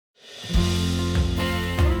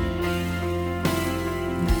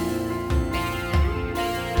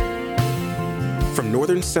from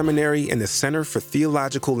Northern Seminary and the Center for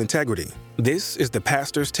Theological Integrity. This is the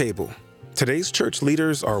Pastor's Table. Today's church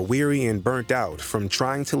leaders are weary and burnt out from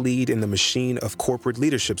trying to lead in the machine of corporate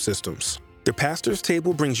leadership systems. The Pastor's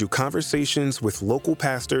Table brings you conversations with local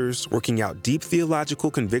pastors working out deep theological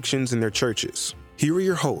convictions in their churches. Here are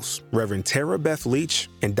your hosts, Reverend Tara Beth Leach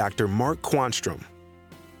and Dr. Mark Quanstrom.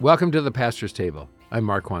 Welcome to the Pastor's Table. I'm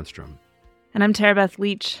Mark Quanstrom. And I'm Tara Beth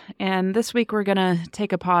Leach. And this week we're going to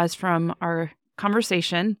take a pause from our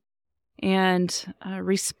conversation and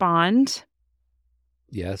respond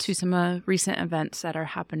to some recent events that are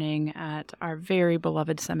happening at our very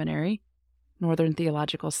beloved seminary, Northern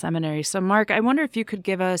Theological Seminary. So, Mark, I wonder if you could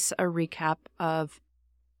give us a recap of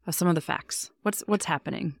some of the facts. What's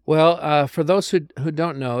happening? Well, for those who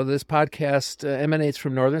don't know, this podcast emanates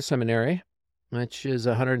from Northern Seminary, which is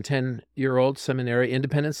a 110-year-old seminary,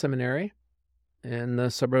 independent seminary in the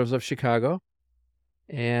suburbs of Chicago.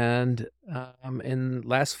 And in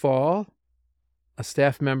last fall, a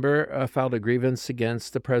staff member filed a grievance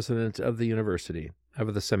against the president of the university,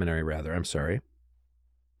 of the seminary, rather. I'm sorry.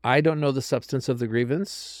 I don't know the substance of the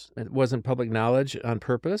grievance. It wasn't public knowledge on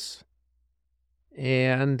purpose.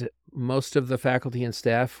 And most of the faculty and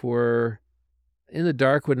staff were in the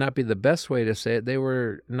dark, would not be the best way to say it. They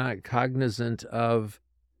were not cognizant of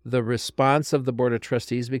the response of the Board of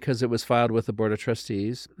Trustees because it was filed with the Board of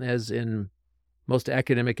Trustees. As in most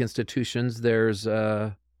academic institutions, there's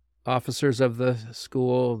officers of the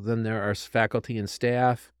school, then there are faculty and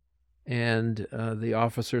staff, and the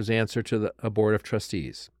officers answer to a Board of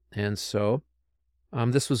Trustees. And so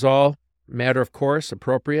this was all matter of course,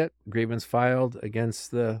 appropriate, grievance filed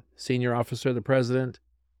against the senior officer, the president.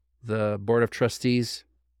 The Board of Trustees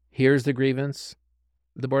hears the grievance.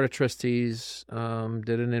 The Board of Trustees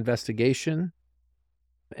did an investigation.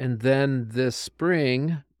 And then this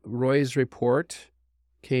spring, Roy's report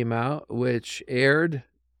came out, which aired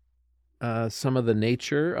some of the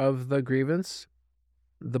nature of the grievance.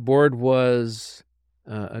 The board was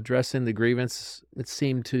addressing the grievance. It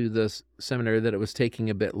seemed to the seminary that it was taking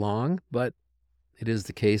a bit long, but it is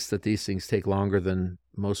the case that these things take longer than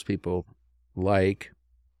most people like.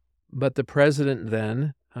 But the president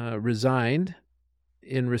then resigned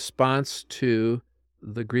in response to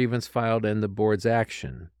the grievance filed and the board's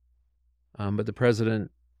action. But the president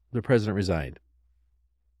resigned.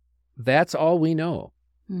 That's all we know,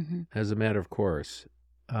 as a matter of course.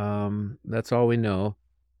 That's all we know.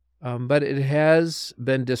 But it has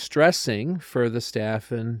been distressing for the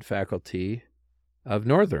staff and faculty of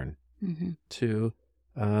Northern to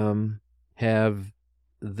have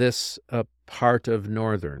this a part of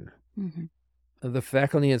Northern. The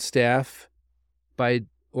faculty and staff, by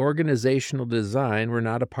organizational design, were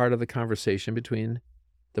not a part of the conversation between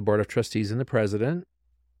the Board of Trustees and the president,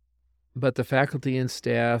 but the faculty and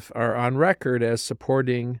staff are on record as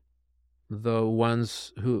supporting the one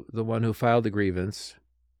who filed the grievance,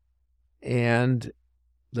 and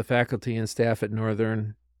the faculty and staff at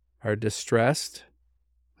Northern are distressed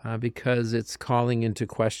because it's calling into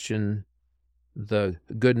question the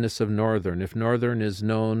goodness of Northern. If Northern is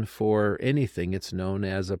known for anything, it's known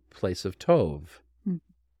as a place of Tov.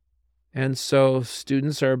 And so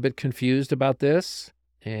students are a bit confused about this,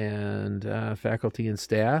 and faculty and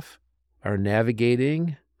staff are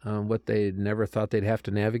navigating what they never thought they'd have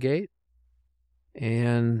to navigate.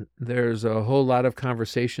 And there's a whole lot of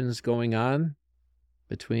conversations going on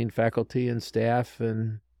between faculty and staff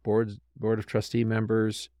and Board of Trustee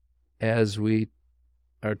members as we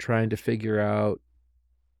are trying to figure out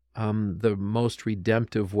the most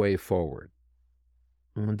redemptive way forward.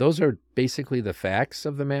 And those are basically the facts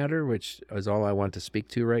of the matter, which is all I want to speak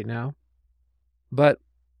to right now. But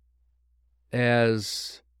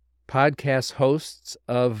as podcast hosts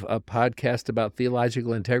of a podcast about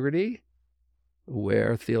theological integrity,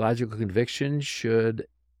 where theological convictions should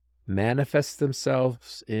manifest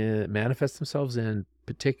themselves in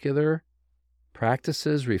particular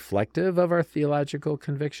practices reflective of our theological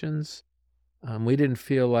convictions, we didn't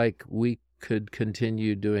feel like we could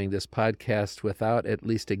continue doing this podcast without at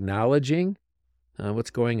least acknowledging what's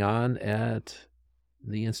going on at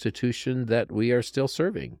the institution that we are still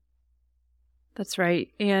serving. That's right.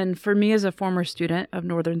 And for me as a former student of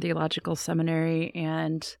Northern Theological Seminary,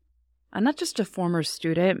 and I'm not just a former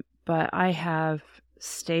student, but I have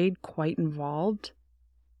stayed quite involved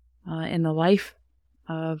in the life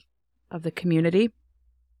of the community.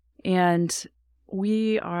 And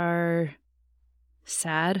we are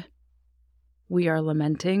sad. We are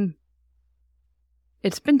lamenting.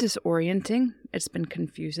 It's been disorienting. It's been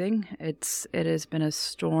confusing. It has been a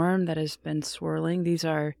storm that has been swirling. These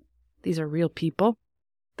are real people.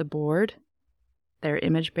 The board, their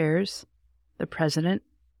image bearers, The president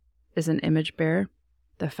is an image bearer.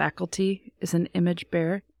 The faculty is an image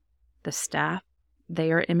bearer. The staff,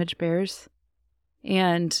 they are image bearers.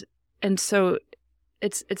 And so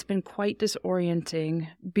it's been quite disorienting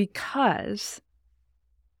because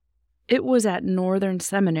it was at Northern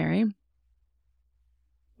Seminary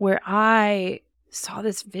where I saw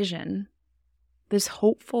this vision, this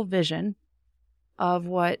hopeful vision of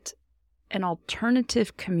what an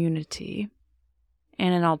alternative community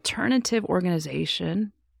and an alternative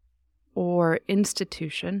organization or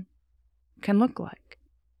institution can look like.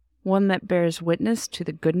 One that bears witness to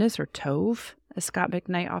the goodness, or tov, as Scott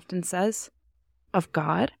McKnight often says, of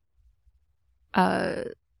God.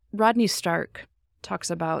 Rodney Stark talks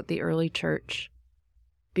about the early church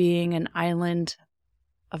being an island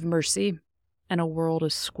of mercy and a world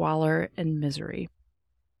of squalor and misery.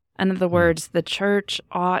 In other words, the church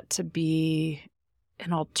ought to be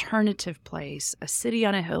an alternative place, a city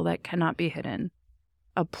on a hill that cannot be hidden,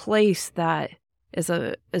 a place that is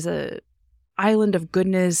a island of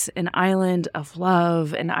goodness, an island of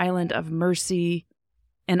love, an island of mercy,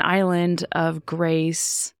 an island of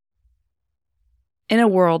grace in a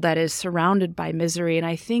world that is surrounded by misery. And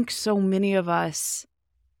I think so many of us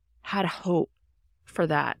had hope for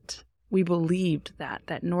that. We believed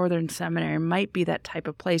that Northern Seminary might be that type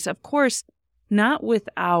of place. Of course, not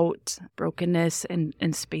without brokenness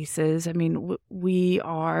and spaces. I mean, we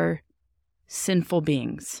are sinful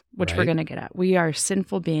beings, which we're going to get at. We are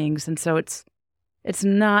sinful beings. And so it's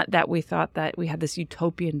not that we thought that we had this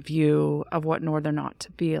utopian view of what Northern ought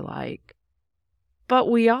to be like. But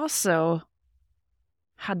we also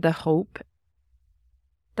had the hope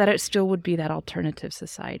that it still would be that alternative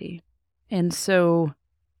society. And so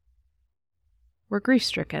we're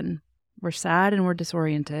grief-stricken, we're sad, and we're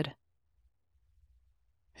disoriented.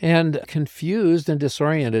 And confused and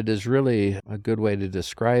disoriented is really a good way to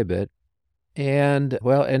describe it. And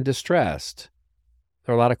distressed.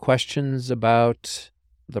 There are a lot of questions about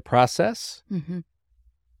the process. Mm-hmm.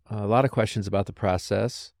 A lot of questions about the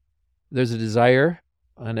process. There's a desire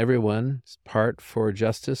on everyone's part for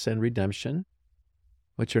justice and redemption,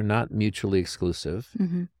 which are not mutually exclusive.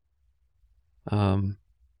 Mm-hmm.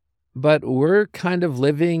 But we're kind of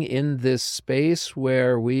living in this space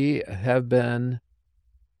where we have been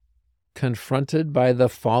confronted by the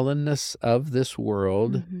fallenness of this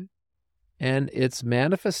world, Mm-hmm. and its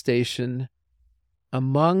manifestation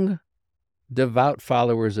among devout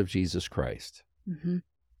followers of Jesus Christ. Mm-hmm.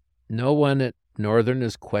 No one at Northern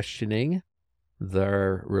is questioning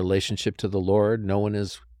their relationship to the Lord. No one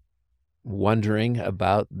is wondering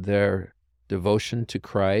about their devotion to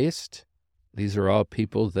Christ. These are all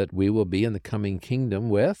people that we will be in the coming kingdom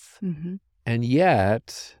with. Mm-hmm. And And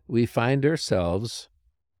yet we find ourselves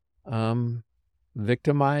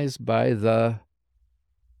victimized by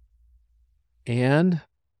and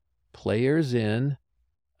players in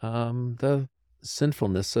the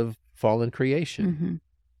sinfulness of fallen creation. Mm-hmm.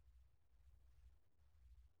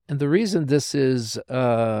 And the reason this is,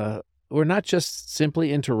 we're not just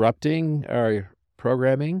simply interrupting our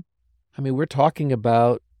programming. I mean, we're talking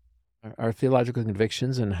about our theological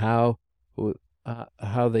convictions and how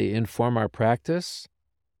they inform our practice.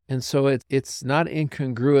 And so it's not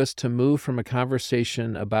incongruous to move from a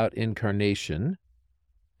conversation about incarnation,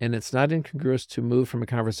 and it's not incongruous to move from a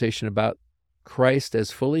conversation about Christ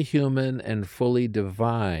as fully human and fully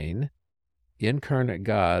divine, incarnate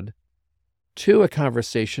God, to a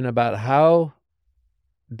conversation about how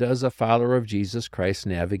does a follower of Jesus Christ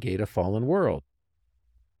navigate a fallen world?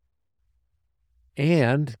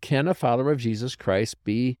 And can a follower of Jesus Christ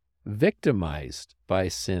be victimized by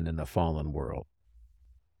sin in a fallen world?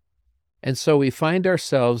 And so we find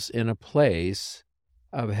ourselves in a place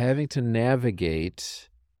of having to navigate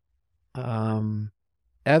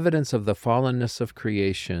evidence of the fallenness of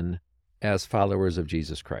creation as followers of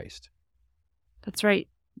Jesus Christ. That's right.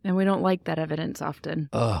 And we don't like that evidence often.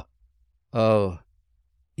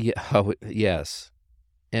 Yes.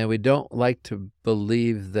 And we don't like to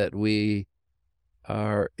believe that we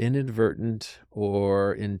are inadvertent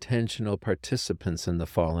or intentional participants in the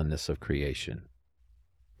fallenness of creation.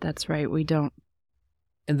 That's right. We don't.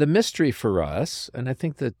 And the mystery for us, and I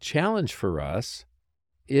think the challenge for us,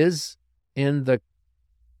 is in the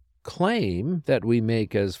claim that we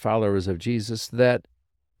make as followers of Jesus that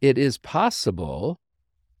it is possible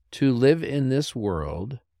to live in this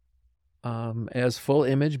world as full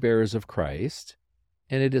image bearers of Christ,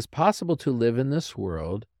 and it is possible to live in this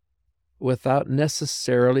world without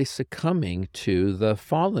necessarily succumbing to the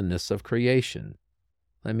fallenness of creation.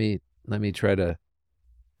 Let me try to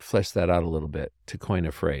flesh that out a little bit, to coin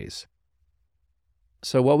a phrase.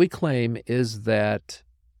 So what we claim is that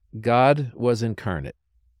God was incarnate.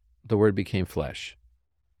 The Word became flesh.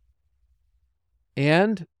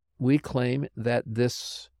 And we claim that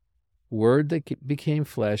this Word that became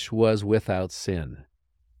flesh was without sin.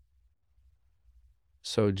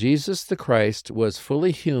 So Jesus the Christ was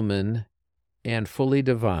fully human and fully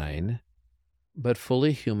divine, but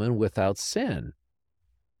fully human without sin.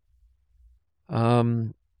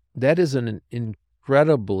 That is an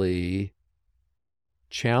incredibly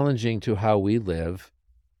challenging to how we live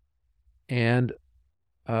and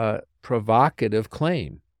provocative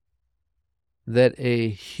claim that a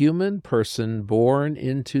human person born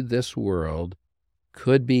into this world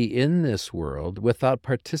could be in this world without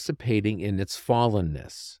participating in its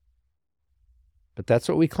fallenness. But that's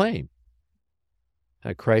what we claim.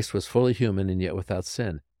 Christ was fully human and yet without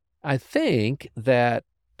sin. I think that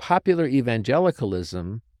popular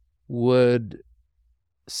evangelicalism would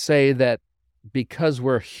say that because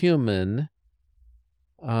we're human,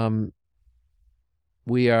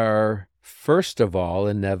 we are first of all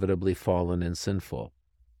inevitably fallen and sinful,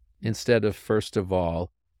 instead of first of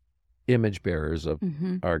all image bearers of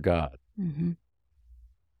our God. Mm-hmm.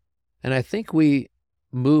 And I think we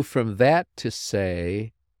move from that to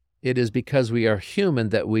say it is because we are human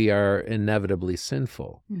that we are inevitably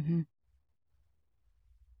sinful. Mm-hmm.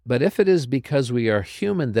 But if it is because we are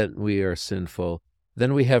human that we are sinful,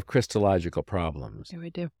 then we have Christological problems. Yeah, we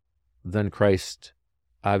do. Then Christ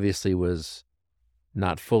obviously was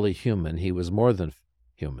not fully human. He was more than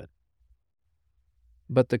human.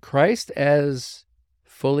 But the Christ as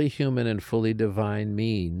fully human and fully divine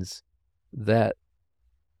means that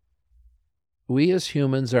we as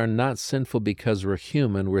humans are not sinful because we're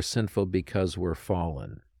human, we're sinful because we're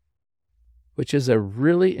fallen, which is a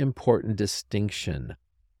really important distinction.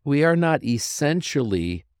 We are not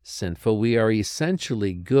essentially sinful, we are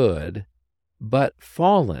essentially good, but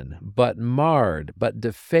fallen, but marred, but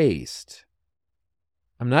defaced.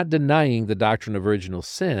 I'm not denying the doctrine of original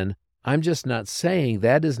sin, I'm just not saying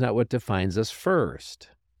that is not what defines us first.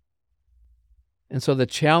 And so the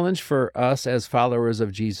challenge for us as followers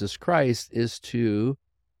of Jesus Christ is to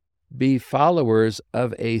be followers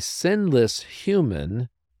of a sinless human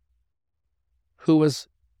who was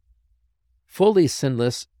fully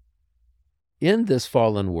sinless in this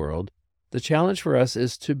fallen world. The challenge for us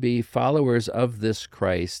is to be followers of this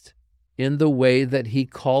Christ in the way that he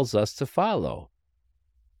calls us to follow.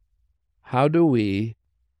 How do we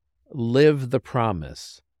live the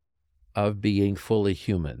promise of being fully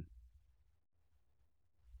human?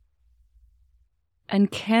 And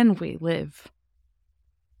can we live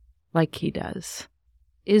like he does?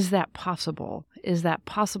 Is that possible? Is that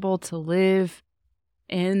possible to live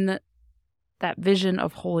in that vision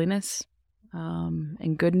of holiness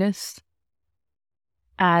and goodness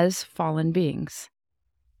as fallen beings?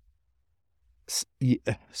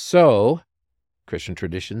 So, Christian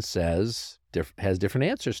tradition has different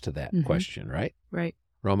answers to that question, right? Right.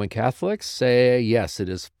 Roman Catholics say, yes, it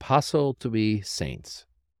is possible to be saints.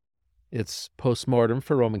 It's post-mortem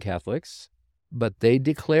for Roman Catholics, but they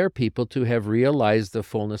declare people to have realized the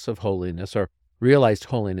fullness of holiness, or realized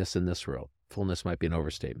holiness in this world. Fullness might be an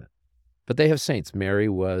overstatement. But they have saints. Mary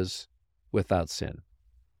was without sin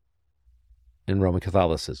in Roman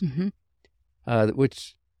Catholicism,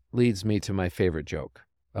 which leads me to my favorite joke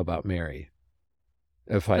about Mary.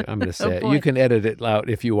 I'm going to say it. You can edit it out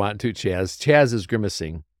if you want to, Chaz. Chaz is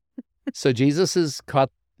grimacing. So Jesus is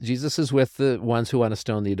with the ones who want to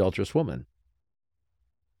stone the adulterous woman.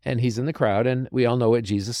 And he's in the crowd, and we all know what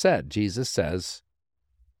Jesus said. Jesus says,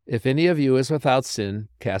 if any of you is without sin,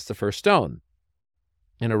 cast the first stone.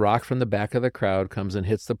 And a rock from the back of the crowd comes and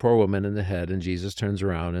hits the poor woman in the head, and Jesus turns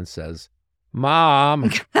around and says,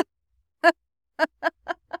 Mom.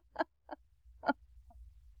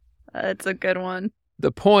 That's a good one.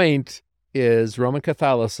 The point is Roman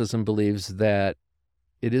Catholicism believes that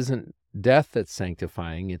it isn't death that's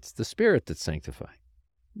sanctifying, it's the Spirit that's sanctifying.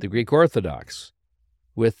 The Greek Orthodox,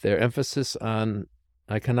 with their emphasis on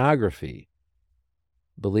iconography,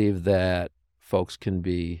 believe that folks can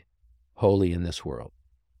be holy in this world.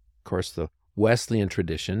 Of course, the Wesleyan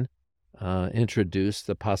tradition introduced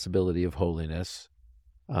the possibility of holiness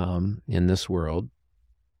in this world.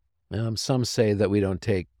 Some say that we don't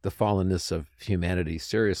take the fallenness of humanity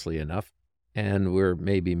seriously enough, and we're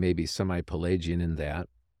maybe semi-Pelagian in that.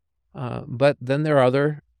 But then there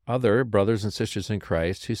are other brothers and sisters in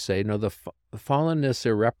Christ who say, no, the fallenness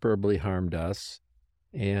irreparably harmed us,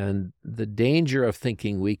 and the danger of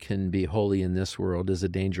thinking we can be holy in this world is a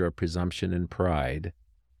danger of presumption and pride.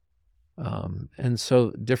 And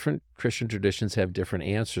so different Christian traditions have different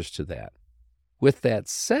answers to that. With that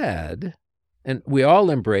said, and we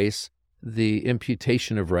all embrace the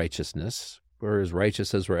imputation of righteousness. We're as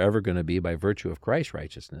righteous as we're ever going to be by virtue of Christ's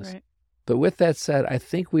righteousness. Right. But with that said, I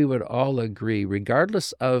think we would all agree,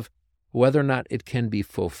 regardless of whether or not it can be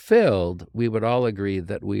fulfilled, we would all agree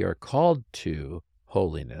that we are called to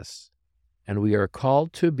holiness, and we are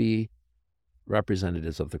called to be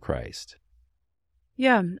representatives of the Christ.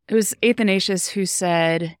 Yeah, it was Athanasius who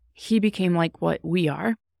said he became like what we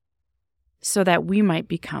are so that we might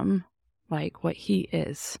become like what he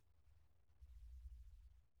is.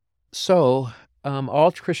 So,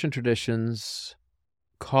 all Christian traditions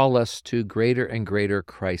call us to greater and greater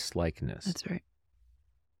Christ-likeness. That's right.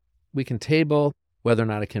 We can table whether or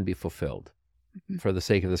not it can be fulfilled for the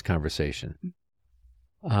sake of this conversation.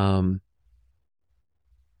 But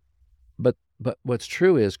what's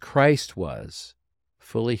true is Christ was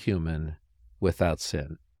fully human without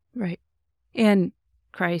sin. Right. And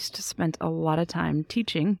Christ spent a lot of time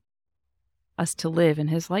teaching us to live in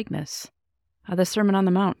his likeness. The Sermon on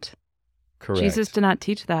the Mount. Correct. Jesus did not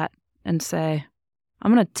teach that and say,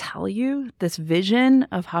 I'm going to tell you this vision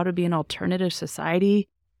of how to be an alternative society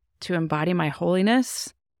to embody my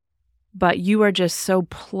holiness, but you are just so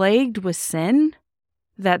plagued with sin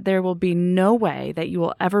that there will be no way that you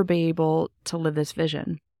will ever be able to live this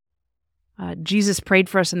vision. Jesus prayed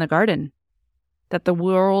for us in the garden that the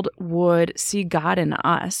world would see God in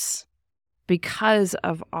us because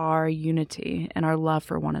of our unity and our love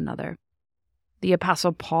for one another. The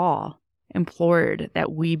Apostle Paul implored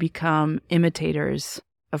that we become imitators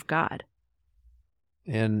of God.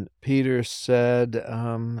 And Peter said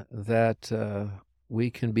that we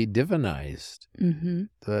can be divinized,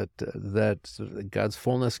 that God's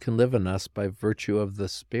fullness can live in us by virtue of the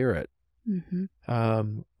Spirit,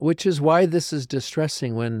 which is why this is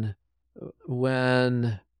distressing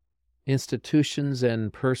when institutions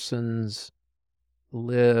and persons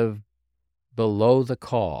live below the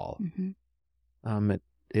call.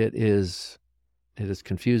 It is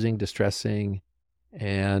confusing, distressing,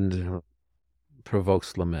 and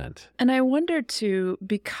provokes lament. And I wonder too,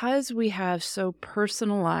 because we have so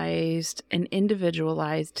personalized and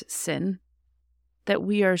individualized sin, that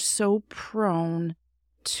we are so prone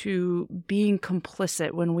to being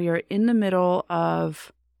complicit when we are in the middle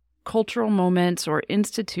of cultural moments or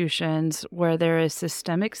institutions where there is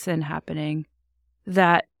systemic sin happening,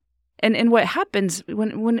 that and what happens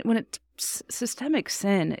when it's systemic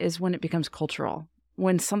sin is when it becomes cultural.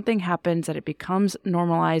 When something happens that it becomes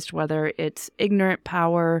normalized, whether it's ignorant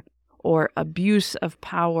power or abuse of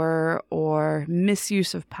power or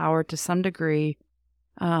misuse of power to some degree,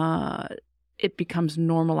 it becomes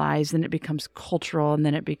normalized and it becomes cultural and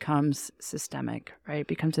then it becomes systemic, right? It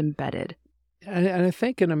becomes embedded. And I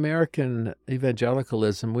think in American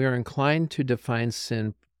evangelicalism, we are inclined to define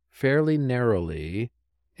sin fairly narrowly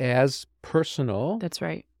as personal. That's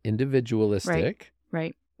right. Individualistic.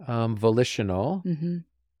 Right. Volitional,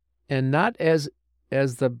 and not as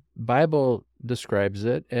the Bible describes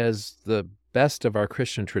it, as the best of our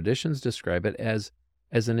Christian traditions describe it, as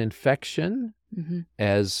an infection,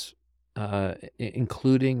 as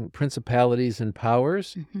including principalities and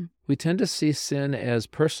powers. We tend to see sin as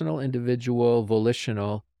personal, individual,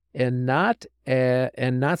 volitional, and not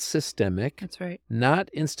systemic. That's right. Not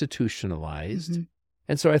institutionalized.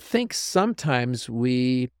 And so I think sometimes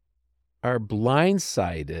we are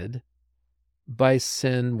blindsided by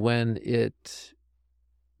sin when it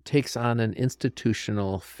takes on an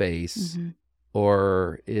institutional face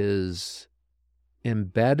or is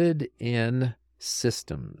embedded in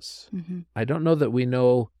systems. I don't know that we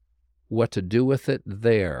know what to do with it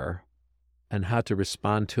there and how to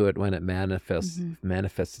respond to it when it manifests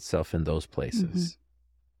itself in those places.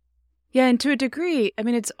 Yeah, and to a degree, I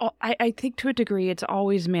mean, I think to a degree it's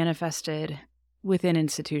always manifested within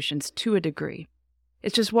institutions to a degree.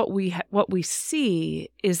 It's just what we see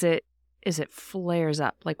is it flares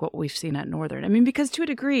up like what we've seen at Northern. I mean, because to a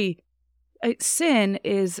degree, sin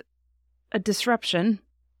is a disruption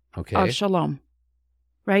of shalom,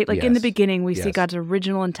 right? Like in the beginning, we see God's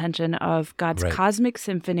original intention of God's cosmic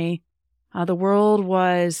symphony. The world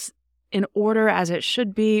was in order as it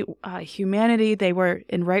should be. Humanity, they were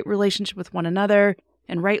in right relationship with one another,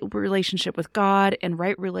 in right relationship with God, in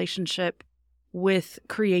right relationship with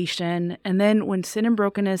creation. And then when sin and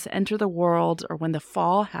brokenness enter the world, or when the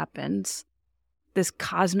fall happens, this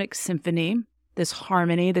cosmic symphony, this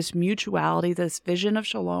harmony, this mutuality, this vision of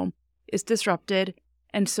shalom is disrupted.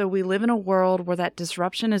 And so we live in a world where that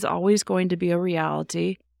disruption is always going to be a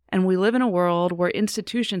reality. And we live in a world where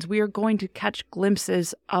institutions, we are going to catch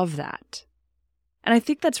glimpses of that. And I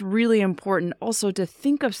think that's really important also to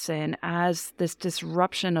think of sin as this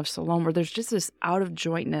disruption of shalom, where there's just this out of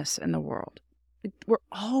jointness in the world. we're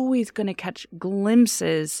always going to catch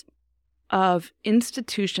glimpses of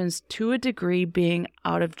institutions to a degree being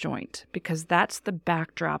out of joint, because that's the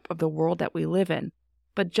backdrop of the world that we live in.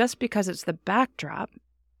 But just because it's the backdrop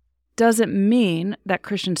doesn't mean that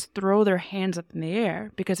Christians throw their hands up in the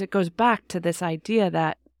air, because it goes back to this idea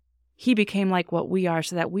that he became like what we are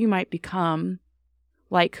so that we might become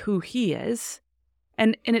like who he is.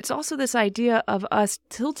 And it's also this idea of us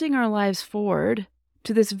tilting our lives forward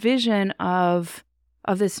to this vision of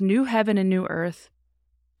this new heaven and new earth,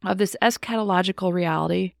 of this eschatological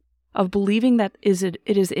reality, of believing that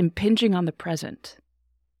it is impinging on the present.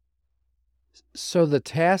 So the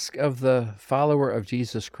task of the follower of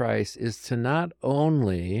Jesus Christ is to not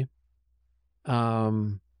only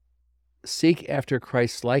seek after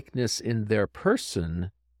Christ's likeness in their person,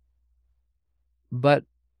 but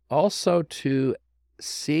also to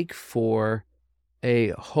seek for a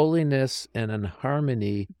holiness and an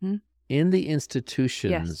harmony in the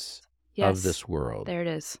institutions of this world. There it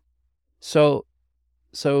is. So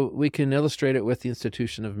we can illustrate it with the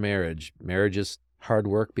institution of marriage. Marriage is hard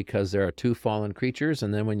work because there are two fallen creatures,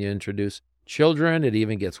 and then when you introduce children, it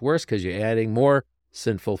even gets worse because you're adding more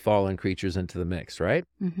sinful fallen creatures into the mix, right?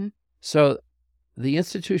 Mm-hmm. So the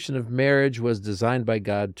institution of marriage was designed by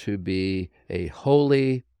God to be a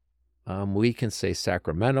holy, we can say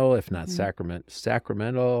sacramental, if not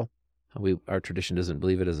sacramental. Our tradition doesn't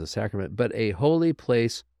believe it as a sacrament, but a holy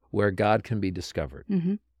place where God can be discovered.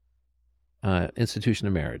 Institution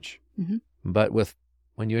of marriage. But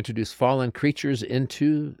when you introduce fallen creatures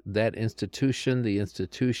into that institution, the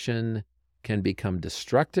institution can become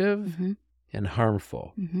destructive and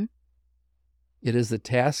harmful. It is the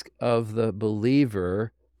task of the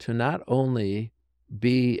believer to not only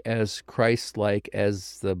be as Christ-like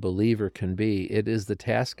as the believer can be, it is the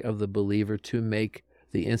task of the believer to make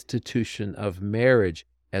the institution of marriage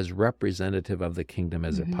as representative of the kingdom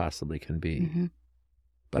as it possibly can be.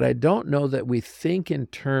 But I don't know that we think in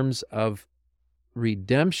terms of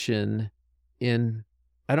redemption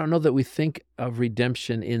I don't know that we think of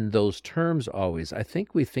redemption in those terms always. I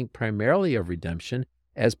think we think primarily of redemption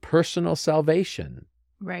as personal salvation.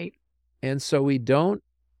 Right. And so we don't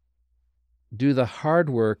do the hard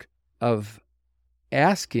work of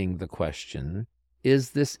asking the question,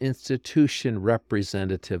 is this institution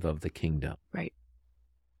representative of the kingdom? Right.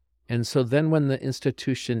 And so then when the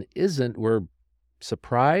institution isn't, we're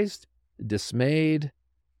surprised, dismayed.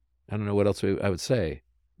 I don't know what else I would say.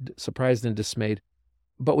 Surprised and dismayed.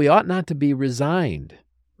 But we ought not to be resigned.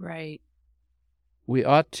 Right. We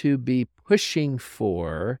ought to be pushing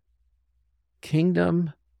for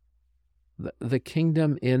kingdom, the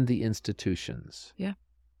kingdom in the institutions. Yeah.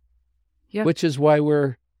 Which is why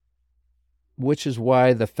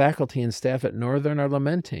the faculty and staff at Northern are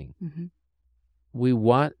lamenting. We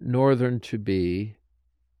want Northern to be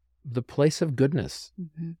the place of goodness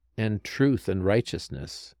and truth and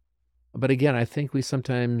righteousness. But again, I think we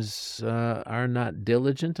sometimes are not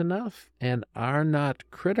diligent enough and are not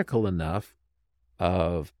critical enough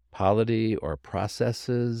of polity or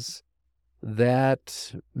processes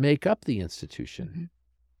that make up the institution.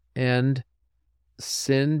 And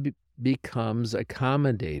sin becomes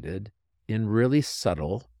accommodated in really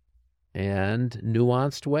subtle and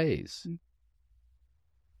nuanced ways.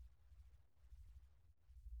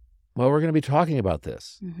 Well, we're going to be talking about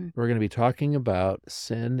this. We're going to be talking about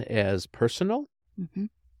sin as personal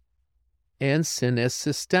and sin as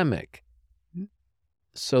systemic,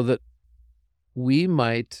 so that we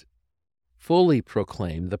might fully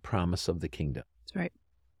proclaim the promise of the kingdom. That's right.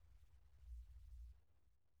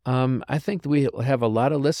 I think we have a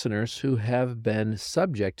lot of listeners who have been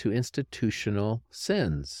subject to institutional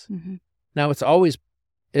sins. Now, it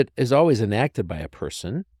is always enacted by a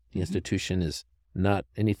person. The institution is not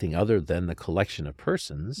anything other than the collection of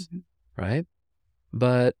persons, right?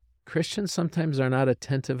 But Christians sometimes are not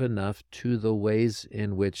attentive enough to the ways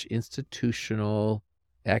in which institutional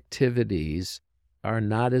activities are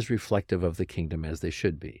not as reflective of the kingdom as they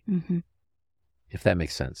should be, if that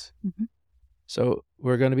makes sense. So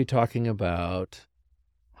we're going to be talking about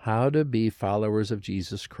how to be followers of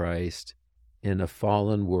Jesus Christ in a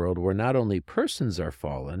fallen world where not only persons are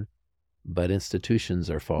fallen, but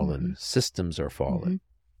institutions are fallen, systems are fallen.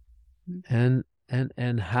 And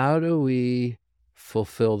how do we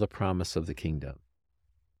fulfill the promise of the kingdom?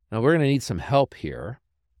 Now, we're going to need some help here,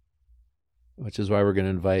 which is why we're going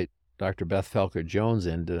to invite Dr. Beth Felker-Jones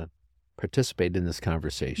in to participate in this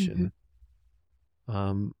conversation.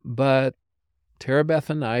 But Tara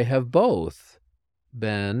Beth and I have both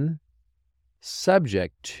been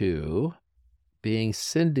subject to being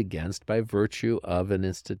sinned against by virtue of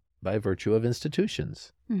institutions.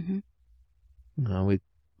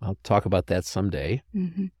 I'll talk about that someday.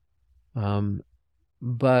 Mm-hmm.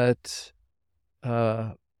 But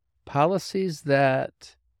policies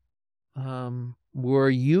that were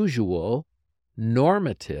usual,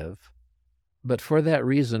 normative, but for that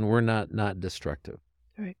reason were not destructive.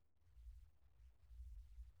 Right.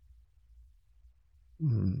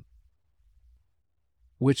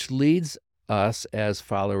 Which leads us as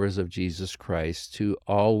followers of Jesus Christ to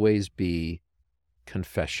always be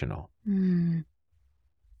confessional. Mm.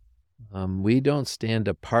 We don't stand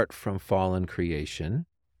apart from fallen creation.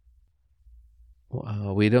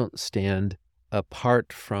 We don't stand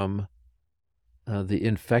apart from the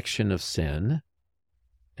infection of sin,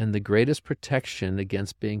 and the greatest protection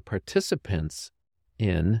against being participants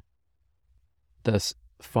in the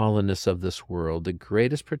fallenness of this world, the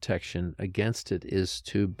greatest protection against it is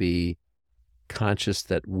to be conscious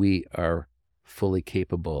that we are fully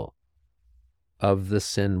capable of the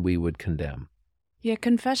sin we would condemn. Yeah,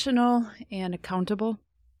 confessional and accountable,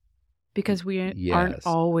 because we aren't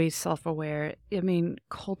always self-aware. I mean,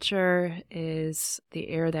 culture is the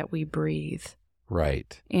air that we breathe.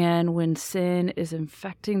 Right. And when sin is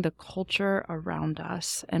infecting the culture around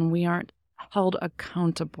us and we aren't held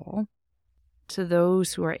accountable to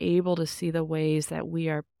those who are able to see the ways that we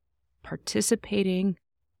are participating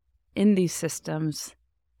in these systems,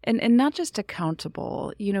 and not just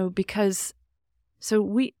accountable, because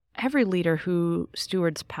every leader who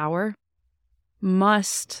stewards power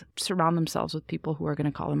must surround themselves with people who are going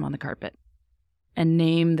to call them on the carpet and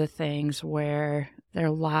name the things where their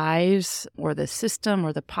lives or the system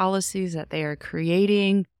or the policies that they are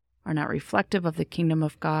creating are not reflective of the kingdom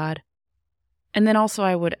of God. And then also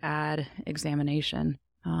I would add examination,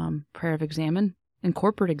 prayer of examine and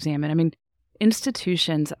corporate examine. I mean,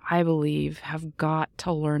 institutions, I believe, have got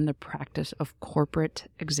to learn the practice of corporate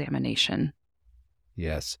examination.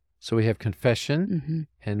 Yes. So we have confession,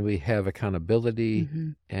 and we have accountability,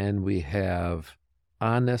 and we have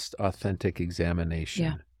honest, authentic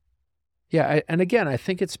examination. Yeah. And again, I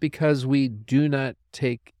think it's because we do not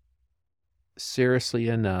take seriously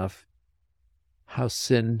enough how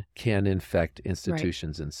sin can infect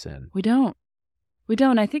institutions and sin. We don't.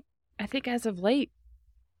 I think as of late,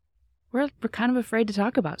 we're kind of afraid to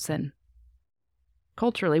talk about sin.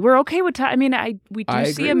 Culturally, we're okay with. We do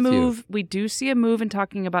see a move. We do see a move in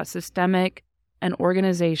talking about systemic and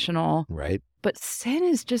organizational. Right. But sin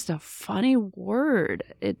is just a funny word.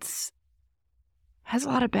 Has a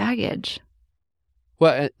lot of baggage.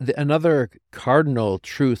 Well, another cardinal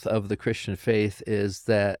truth of the Christian faith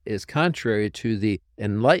is contrary to the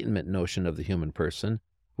Enlightenment notion of the human person,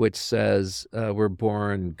 which says we're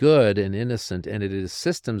born good and innocent, and it is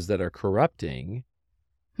systems that are corrupting.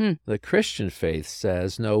 The Christian faith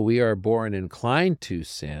says, no, we are born inclined to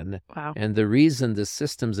sin. Wow. And the reason the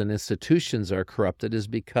systems and institutions are corrupted is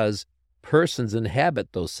because persons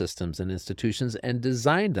inhabit those systems and institutions and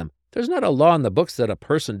design them. There's not a law in the books that a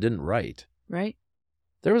person didn't write. Right.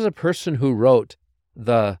 There was a person who wrote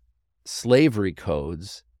the slavery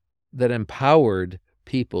codes that empowered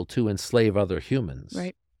people to enslave other humans.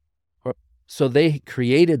 Right. So they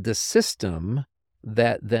created the system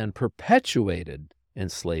that then perpetuated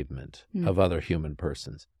enslavement of other human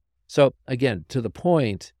persons. So again, to the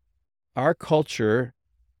point, our culture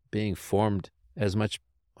being formed as much,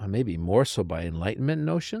 or maybe more so by Enlightenment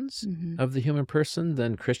notions of the human person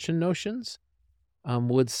than Christian notions,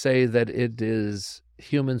 would say that it is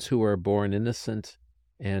humans who are born innocent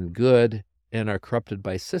and good and are corrupted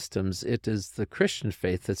by systems. It is the Christian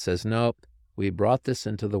faith that says, no, we brought this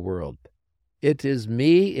into the world. It is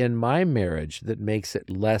me in my marriage that makes it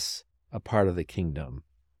less a part of the kingdom.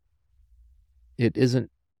 It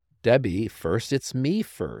isn't Debbie first, it's me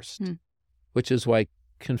first, which is why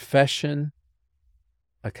confession,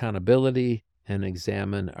 accountability, and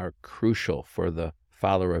examine are crucial for the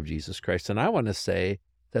follower of Jesus Christ. And I want to say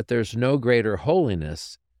that there's no greater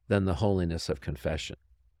holiness than the holiness of confession.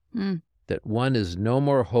 That one is no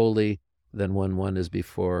more holy than when one is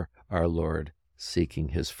before our Lord seeking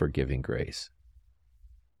his forgiving grace.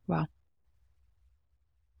 Wow.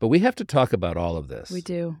 But we have to talk about all of this. We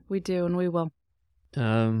do, and we will.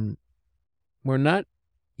 We're not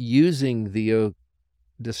using the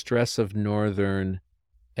distress of Northern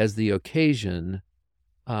as the occasion,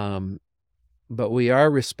 but we are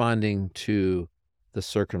responding to the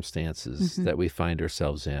circumstances that we find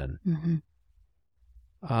ourselves in.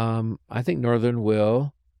 I think Northern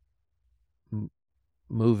will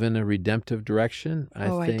move in a redemptive direction.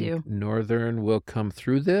 I do. Northern will come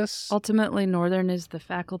through this. Ultimately, Northern is the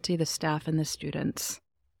faculty, the staff, and the students.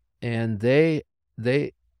 And they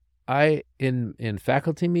in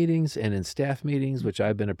faculty meetings and in staff meetings, which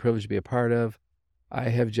I've been a privilege to be a part of, I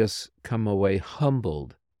have just come away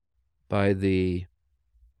humbled by the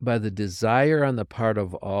desire on the part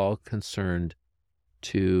of all concerned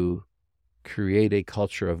to create a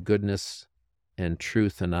culture of goodness and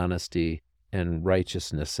truth and honesty and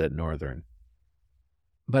righteousness at Northern.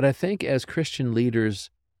 But I think as Christian leaders,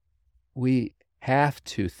 we have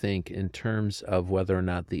to think in terms of whether or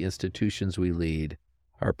not the institutions we lead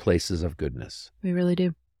are places of goodness. We really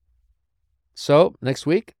do. So next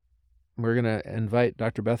week, we're going to invite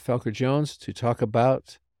Dr. Beth Felker-Jones to talk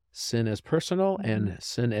about sin as personal and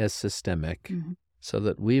sin as systemic, so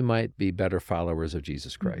that we might be better followers of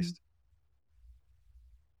Jesus Christ.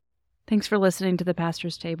 Thanks for listening to the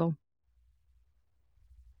Pastor's Table.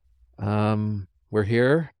 We're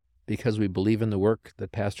here because we believe in the work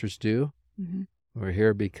that pastors do. We're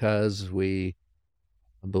here because we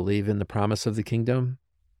believe in the promise of the kingdom.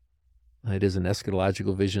 It is an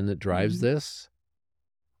eschatological vision that drives this.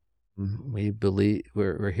 We believe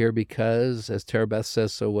we're here because, as Tara Beth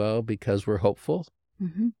says so well, because we're hopeful.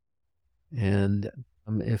 And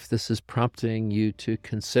if this is prompting you to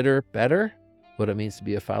consider better what it means to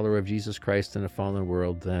be a follower of Jesus Christ in a fallen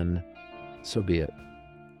world, then so be it.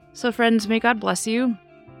 So friends, may God bless you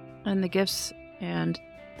and the gifts and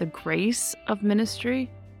the grace of ministry.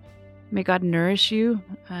 May God nourish you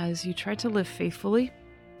as you try to live faithfully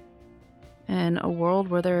in a world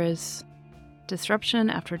where there is disruption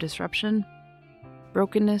after disruption,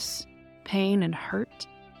 brokenness, pain, and hurt.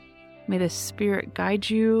 May the Spirit guide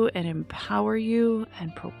you and empower you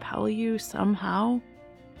and propel you somehow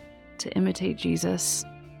to imitate Jesus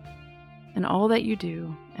in all that you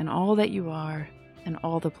do and all that you are and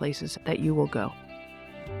all the places that you will go.